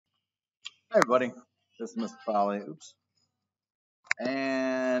Hey everybody, this is Mr. Folly. Oops.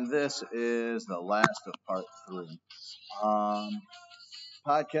 And this is the last of part 3.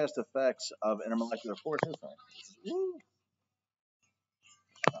 Podcast effects of intermolecular forces. Woo.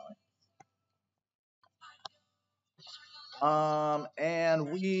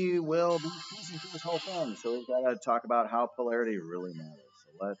 And we will be cruising through this whole thing. So we've got to talk about how polarity really matters.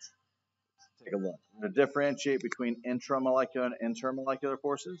 So let's take a look. We're going to differentiate between intramolecular and intermolecular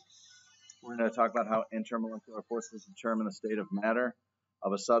forces. We're going to talk about how intermolecular forces determine the state of matter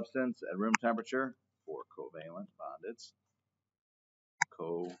of a substance at room temperature for covalent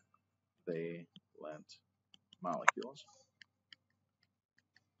molecules.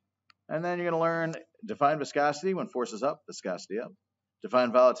 And then you're going to learn define viscosity when force is up, viscosity up.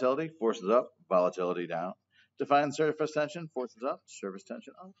 Define volatility, forces up, volatility down. Define surface tension, forces up, surface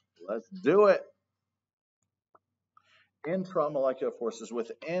tension up. Let's do it. Intramolecular forces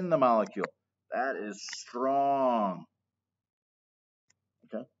within the molecule. That is strong.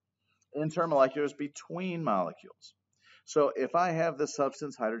 Okay. Intermolecular is between molecules. So if I have this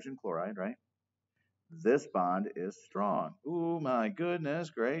substance, hydrogen chloride, right? This bond is strong. Ooh, my goodness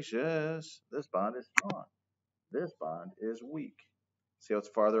gracious. This bond is strong. This bond is weak. See how it's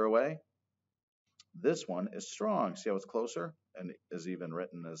farther away? This one is strong. See how it's closer and is even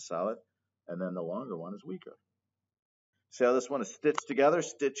written as solid? And then the longer one is weaker. See how this one is stitched together?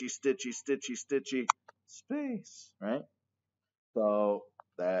 Stitchy, stitchy, stitchy, stitchy, space, right? So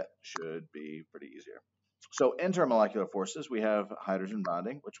that should be pretty easier. So intermolecular forces, we have hydrogen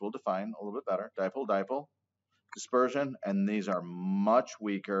bonding, which we'll define a little bit better. Dipole-dipole, dispersion, and these are much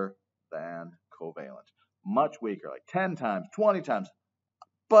weaker than covalent. Much weaker, like 10 times, 20 times,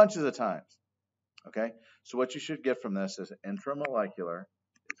 bunches of times. Okay, so what you should get from this is intramolecular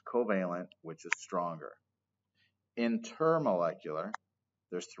is covalent, which is stronger. Intermolecular,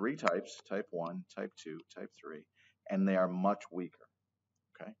 there's 3 types, type 1, type 2, type 3, and they are much weaker.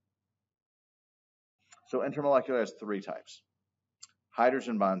 Okay, so intermolecular has 3 types.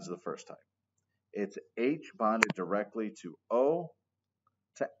 Hydrogen bonds is the first type. It's H bonded directly to O,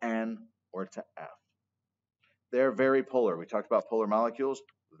 to N, or to F. They're very polar. We talked about polar molecules,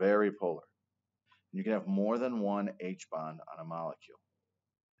 very polar. You can have more than one H bond on a molecule.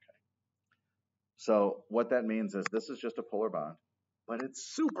 Okay. So what that means is this is just a polar bond, but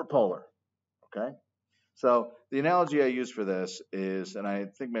it's super polar. Okay. So the analogy I use for this is, and I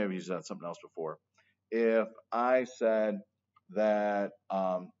think maybe I've used that on something else before. If I said that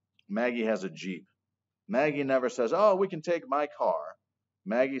Maggie has a Jeep, Maggie never says, "Oh, we can take my car."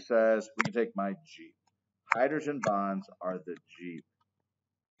 Maggie says, "We can take my Jeep." Hydrogen bonds are the Jeep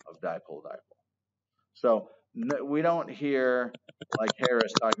of dipole-dipole. So we don't hear like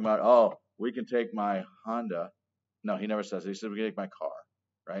Harris talking about, "Oh, we can take my Honda." No, he never says it. He says, "We can take my car,"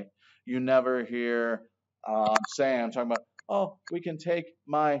 right? You never hear Sam talking about, "Oh, we can take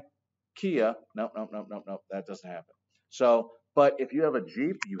my Kia." No, that doesn't happen. So, but if you have a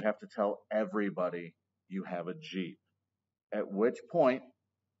Jeep, you have to tell everybody you have a Jeep. At which point,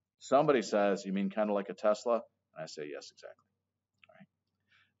 somebody says, "You mean kind of like a Tesla?" And I say, "Yes, exactly." All right.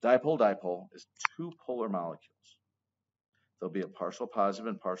 Dipole-dipole is 2 polar molecules. There'll be a partial positive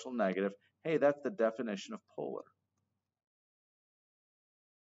and partial negative. Hey, that's the definition of polar.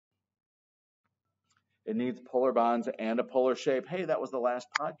 It needs polar bonds and a polar shape. Hey, that was the last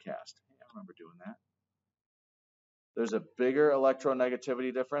podcast. Hey, I remember doing that. There's a bigger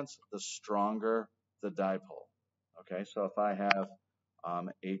electronegativity difference, the stronger the dipole. Okay, so if I have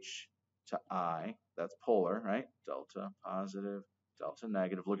H to I, that's polar, right? Delta positive, delta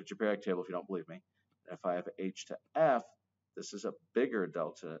negative. Look at your periodic table if you don't believe me. If I have H to F, this is a bigger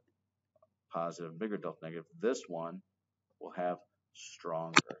delta positive, bigger delta negative. This one will have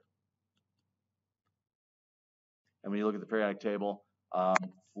stronger. And when you look at the periodic table,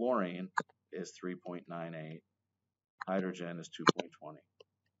 fluorine is 3.98. Hydrogen is 2.20.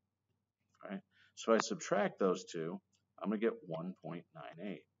 Right? So if I subtract those two, I'm going to get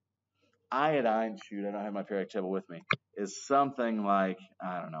 1.98. Iodine, shoot, I don't have my periodic table with me, is something like,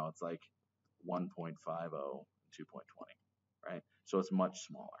 I don't know, it's like 1.50, 2.20, right? So it's much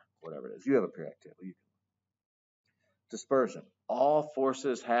smaller, whatever it is. You have a periodic table. You can. Dispersion. All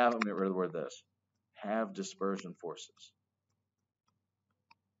forces have, I'm going to get rid of the word this, have dispersion forces.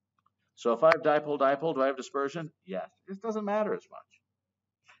 So if I have dipole-dipole, do I have dispersion? Yes. It just doesn't matter as much.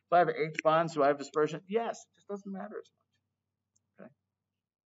 If I have H bonds, do I have dispersion? Yes. It just doesn't matter as much. Okay.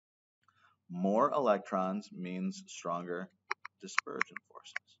 More electrons means stronger dispersion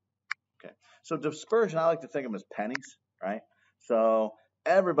forces. Okay. So dispersion, I like to think of them as pennies, right? So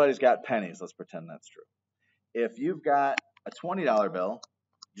everybody's got pennies. Let's pretend that's true. If you've got a $20 bill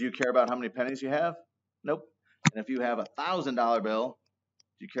Do you care about how many pennies you have? Nope. And if you have $1,000 bill,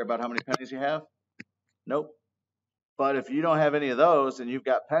 do you care about how many pennies you have? Nope. But if you don't have any of those and you've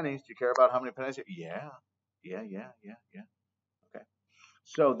got pennies, do you care about how many pennies? Yeah. Okay.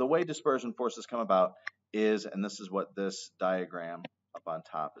 So the way dispersion forces come about is, and this is what this diagram up on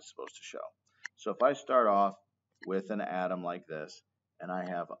top is supposed to show. So if I start off with an atom like this, and I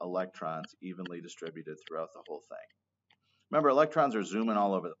have electrons evenly distributed throughout the whole thing. Remember, electrons are zooming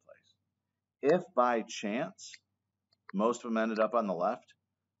all over the place. If by chance most of them ended up on the left,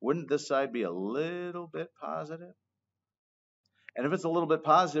 wouldn't this side be a little bit positive? And if it's a little bit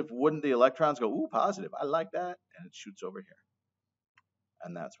positive, wouldn't the electrons go, ooh, positive, I like that, and it shoots over here.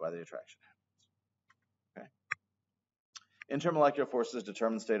 And that's why the attraction happens. Okay. Intermolecular forces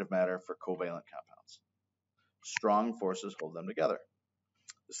determine the state of matter for covalent compounds. Strong forces hold them together.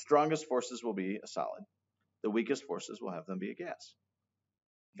 The strongest forces will be a solid. The weakest forces will have them be a gas.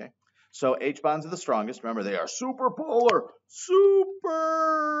 Okay. So H bonds are the strongest. Remember, they are superpolar,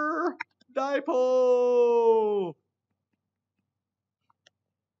 super dipole.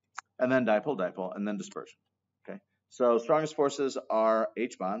 And then dipole, dipole, and then dispersion. Okay. So strongest forces are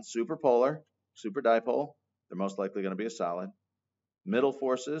H bonds, superpolar, super dipole. They're most likely going to be a solid. Middle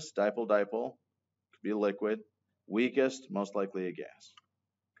forces, dipole, dipole, could be a liquid. Weakest, most likely a gas.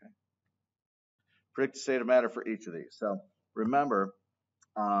 Okay. Predict the state of matter for each of these. So remember,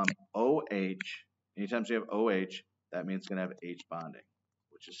 OH, anytime you have OH, that means it's going to have H bonding,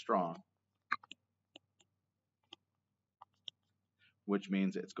 which is strong, which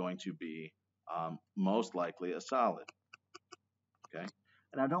means it's going to be most likely a solid. Okay.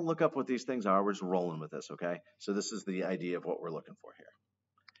 And now don't look up what these things are. We're just rolling with this. Okay. So this is the idea of what we're looking for here.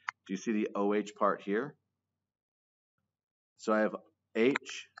 Do you see the OH part here? So I have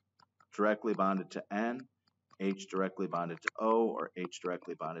H directly bonded to N, H directly bonded to O, or H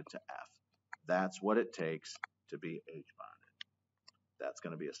directly bonded to F. That's what it takes to be H bonded. That's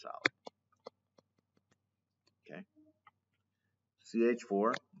going to be a solid. Okay.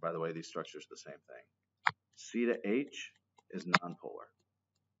 CH4, by the way, these structures are the same thing. C to H is nonpolar.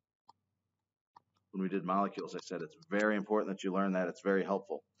 When we did molecules, I said it's very important that you learn that. It's very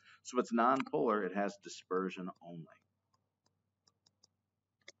helpful. So it's nonpolar, it has dispersion only.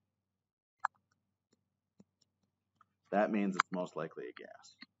 That means it's most likely a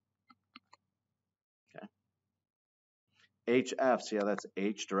gas. Okay. HF, see how that's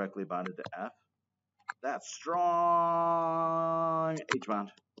H directly bonded to F? That's strong H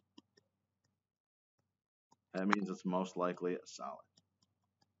bond. That means it's most likely a solid.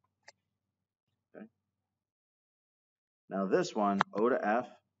 Okay. Now this one, O to F,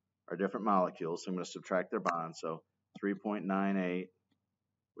 are different molecules, so I'm going to subtract their bonds. So 3.98,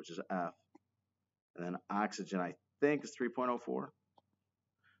 which is F. And then oxygen, I think, is 3.04.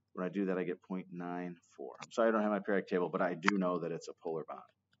 When I do that, I get 0.94. I'm sorry I don't have my periodic table, but I do know that it's a polar bond.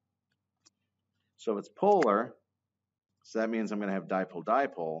 So if it's polar, so that means I'm going to have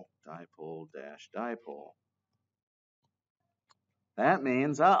dipole-dipole, dipole-dipole. That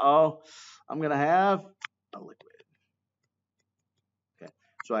means, I'm going to have a liquid. Okay,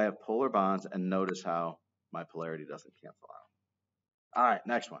 so I have polar bonds, and notice how my polarity doesn't cancel out. All right,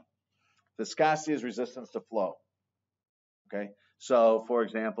 next one. Viscosity is resistance to flow. Okay, so for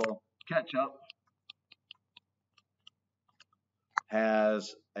example, ketchup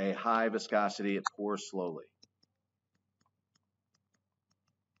has a high viscosity, it pours slowly.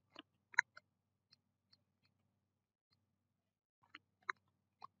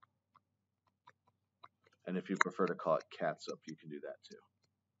 And if you prefer to call it catsup, you can do that too.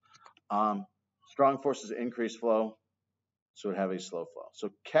 Strong forces increase flow, so it have a slow flow.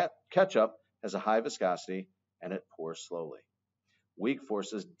 So ketchup has a high viscosity and it pours slowly. Weak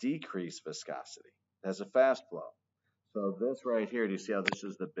forces decrease viscosity. It has a fast flow. So this right here, do you see how this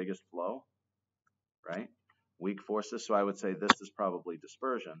is the biggest flow? Right? Weak forces, so I would say this is probably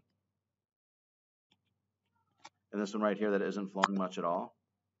dispersion. And this one right here that isn't flowing much at all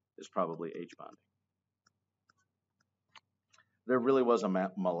is probably H bonding. There really was a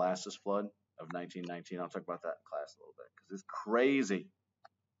molasses flood of 1919. I'll talk about that in class a little bit because it's crazy.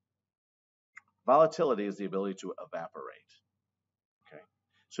 Volatility is the ability to evaporate. Okay,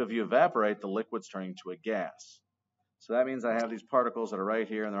 so if you evaporate, the liquid's turning to a gas. So that means I have these particles that are right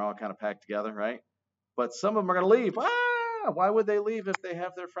here and they're all kind of packed together, right? But some of them are going to leave. Why would they leave if they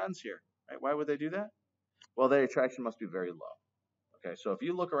have their friends here? Right? Why would they do that? Well, their attraction must be very low. Okay, so if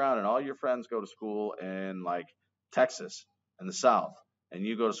you look around and all your friends go to school in like Texas in the South, and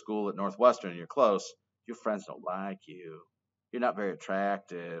you go to school at Northwestern and you're close, your friends don't like you. You're not very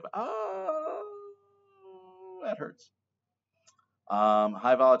attractive. Oh, that hurts.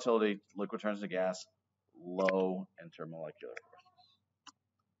 High volatility, liquid turns to gas. Low intermolecular forces.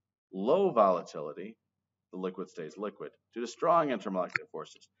 Low volatility, the liquid stays liquid due to strong intermolecular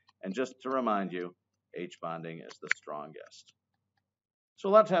forces. And just to remind you, H bonding is the strongest. So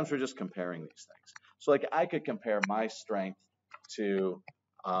a lot of times we're just comparing these things. So like I could compare my strength to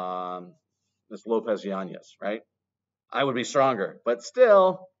this Lopez Yanez, right? I would be stronger, but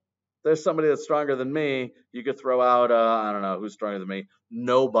still, there's somebody that's stronger than me. You could throw out, I don't know, who's stronger than me?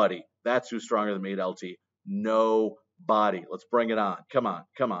 Nobody. That's who's stronger than me at LT. Nobody. Let's bring it on. Come on,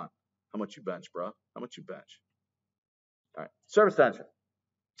 come on. How much you bench, bro? How much you bench? All right, surface tension.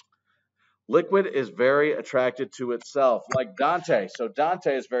 Liquid is very attracted to itself, like Dante. So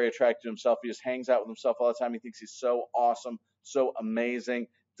Dante is very attracted to himself. He just hangs out with himself all the time. He thinks he's so awesome, so amazing,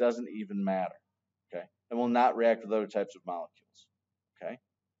 doesn't even matter. Okay, and will not react with other types of molecules. Okay.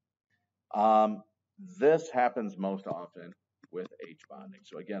 This happens most often with H bonding.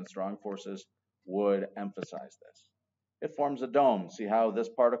 So again, strong forces would emphasize this. It forms a dome. See how this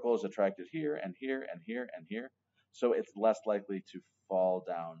particle is attracted here and here and here and here? So it's less likely to fall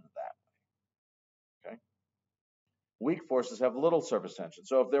down that way. Okay. Weak forces have little surface tension.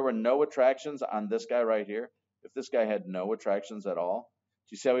 So if there were no attractions on this guy right here, if this guy had no attractions at all,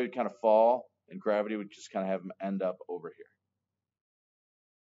 do you see how he would kind of fall and gravity would just kind of have him end up over here?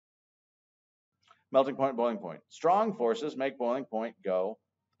 Melting point, boiling point. Strong forces make boiling point go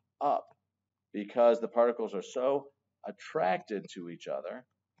up because the particles are so attracted to each other,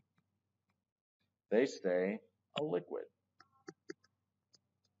 they stay a liquid.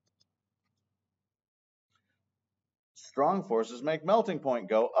 Strong forces make melting point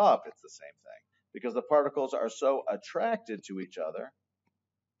go up. It's the same thing because the particles are so attracted to each other,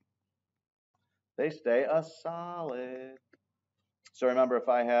 they stay a solid. So remember, if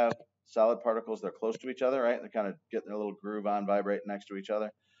I have solid particles, they're close to each other, right? They kind of get their little groove on, vibrate next to each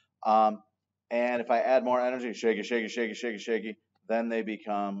other. And if I add more energy, shaky, shaky, shaky, shaky, shaky, then they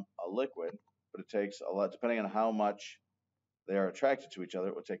become a liquid. But it takes a lot, depending on how much they are attracted to each other,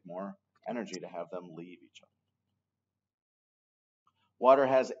 it would take more energy to have them leave each other. Water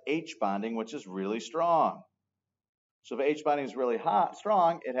has H bonding, which is really strong. So if H bonding is really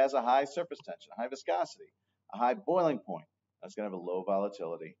strong, it has a high surface tension, a high viscosity, a high boiling point. That's going to have a low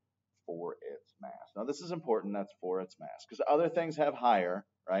volatility for its mass. Now this is important, that's for its mass, because other things have higher,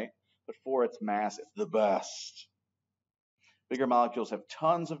 right? But for its mass, it's the best. Bigger molecules have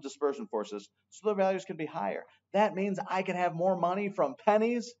tons of dispersion forces, so their values can be higher. That means I can have more money from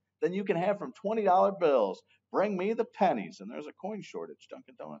pennies than you can have from $20 bills. Bring me the pennies. And there's a coin shortage.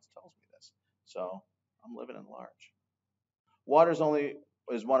 Dunkin' Donuts tells me this. So I'm living in large. Water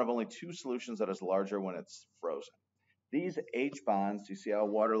is one of only two solutions that is larger when it's frozen. These H bonds, do you see how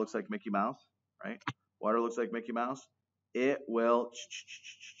water looks like Mickey Mouse, right? Water looks like Mickey Mouse. It will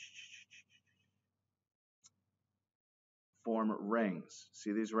form rings.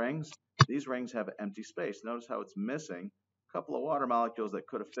 See these rings? These rings have empty space. Notice how it's missing a couple of water molecules that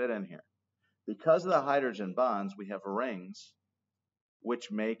could have fit in here. Because of the hydrogen bonds, we have rings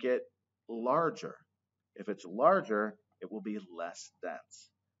which make it larger. If it's larger, it will be less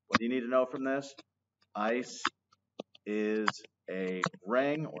dense. What do you need to know from this? Ice is a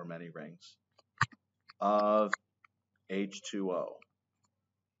ring, or many rings, of H2O.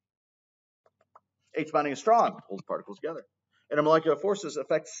 H bonding is strong, holds particles together. Intermolecular forces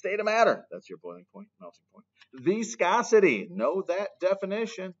affect state of matter. That's your boiling point, melting point. Viscosity, know that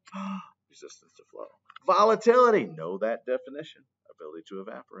definition. Resistance to flow. Volatility, know that definition. Ability to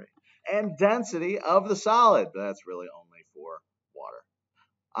evaporate. And density of the solid. That's really only for water.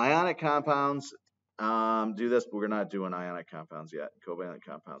 Ionic compounds do this, but we're not doing ionic compounds yet. Covalent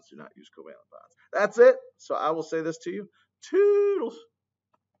compounds do not use covalent bonds. That's it. So I will say this to you. Toodles.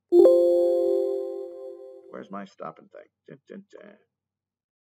 Where's my stopping thing? Dun, dun, dun.